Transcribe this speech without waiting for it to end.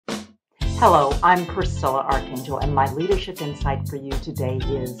Hello, I'm Priscilla Archangel, and my leadership insight for you today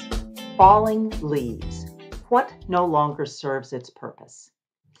is falling leaves. What no longer serves its purpose?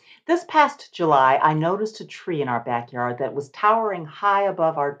 This past July, I noticed a tree in our backyard that was towering high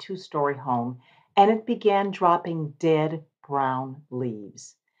above our two-story home, and it began dropping dead brown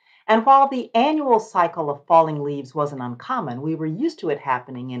leaves. And while the annual cycle of falling leaves wasn't uncommon, we were used to it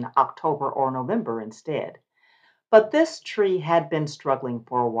happening in October or November instead. But this tree had been struggling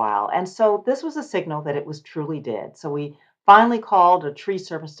for a while, and so this was a signal that it was truly dead. So we finally called a tree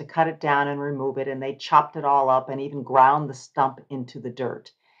service to cut it down and remove it, and they chopped it all up and even ground the stump into the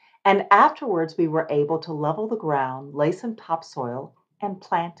dirt. And afterwards, we were able to level the ground, lay some topsoil, and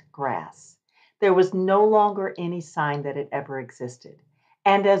plant grass. There was no longer any sign that it ever existed.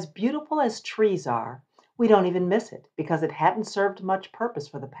 And as beautiful as trees are, we don't even miss it because it hadn't served much purpose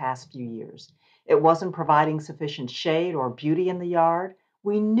for the past few years. It wasn't providing sufficient shade or beauty in the yard.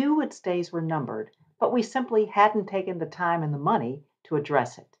 We knew its days were numbered, but we simply hadn't taken the time and the money to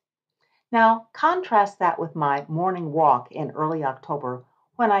address it. Now, contrast that with my morning walk in early October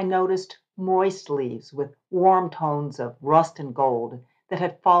when I noticed moist leaves with warm tones of rust and gold that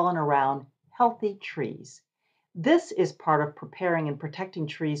had fallen around healthy trees. This is part of preparing and protecting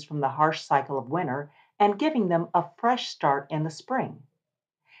trees from the harsh cycle of winter and giving them a fresh start in the spring.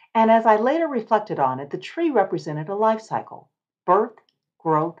 And as I later reflected on it, the tree represented a life cycle: birth,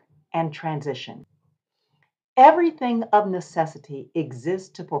 growth, and transition. Everything of necessity exists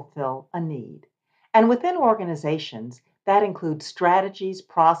to fulfill a need. And within organizations, that includes strategies,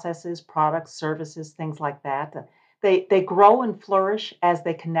 processes, products, services, things like that. They grow and flourish as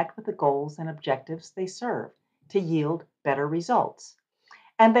they connect with the goals and objectives they serve to yield better results.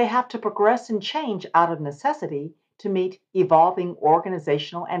 And they have to progress and change out of necessity to meet evolving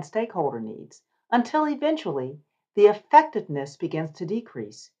organizational and stakeholder needs until eventually the effectiveness begins to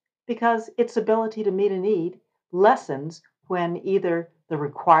decrease because its ability to meet a need lessens when either the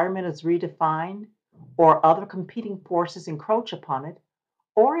requirement is redefined or other competing forces encroach upon it,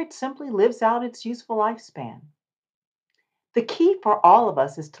 or it simply lives out its useful lifespan. The key for all of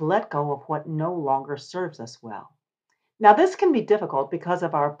us is to let go of what no longer serves us well. Now, this can be difficult because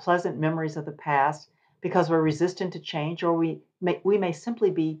of our pleasant memories of the past, because we're resistant to change, or we may simply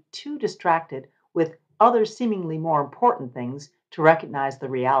be too distracted with other seemingly more important things to recognize the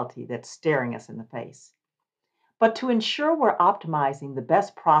reality that's staring us in the face. But to ensure we're optimizing the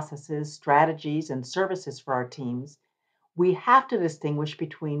best processes, strategies, and services for our teams, we have to distinguish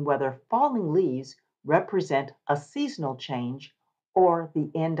between whether falling leaves represent a seasonal change or the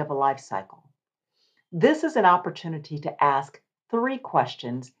end of a life cycle. This is an opportunity to ask 3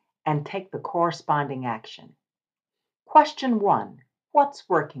 questions and take the corresponding action. Question 1, what's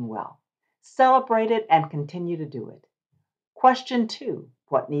working well? Celebrate it and continue to do it. Question 2,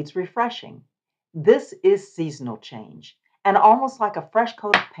 what needs refreshing? This is seasonal change, and almost like a fresh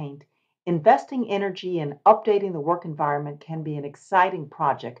coat of paint, investing energy in updating the work environment can be an exciting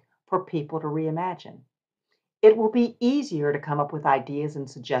project for people to reimagine. It will be easier to come up with ideas and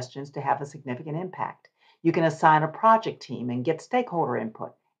suggestions to have a significant impact. You can assign a project team and get stakeholder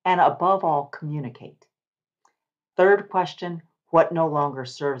input, and above all, communicate. Third question, what no longer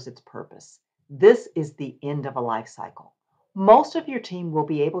serves its purpose? This is the end of a life cycle. Most of your team will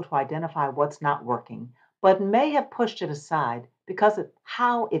be able to identify what's not working, but may have pushed it aside because of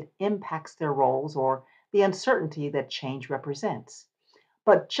how it impacts their roles or the uncertainty that change represents.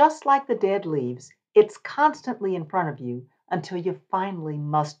 But just like the dead leaves, it's constantly in front of you until you finally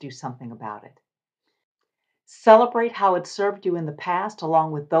must do something about it. Celebrate how it served you in the past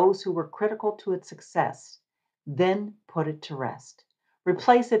along with those who were critical to its success. Then put it to rest.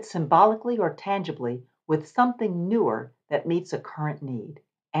 Replace it symbolically or tangibly with something newer that meets a current need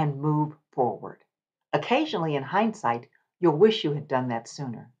and move forward. Occasionally, in hindsight, you'll wish you had done that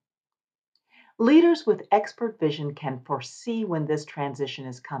sooner. Leaders with expert vision can foresee when this transition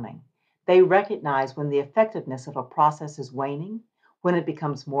is coming. They recognize when the effectiveness of a process is waning, when it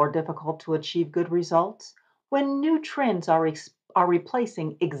becomes more difficult to achieve good results, when new trends are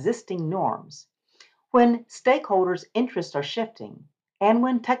replacing existing norms, when stakeholders' interests are shifting, and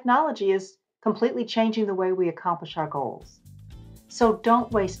when technology is completely changing the way we accomplish our goals. So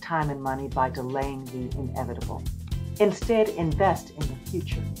don't waste time and money by delaying the inevitable. Instead, invest in the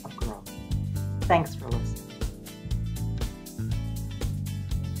future of growth. Thanks for listening.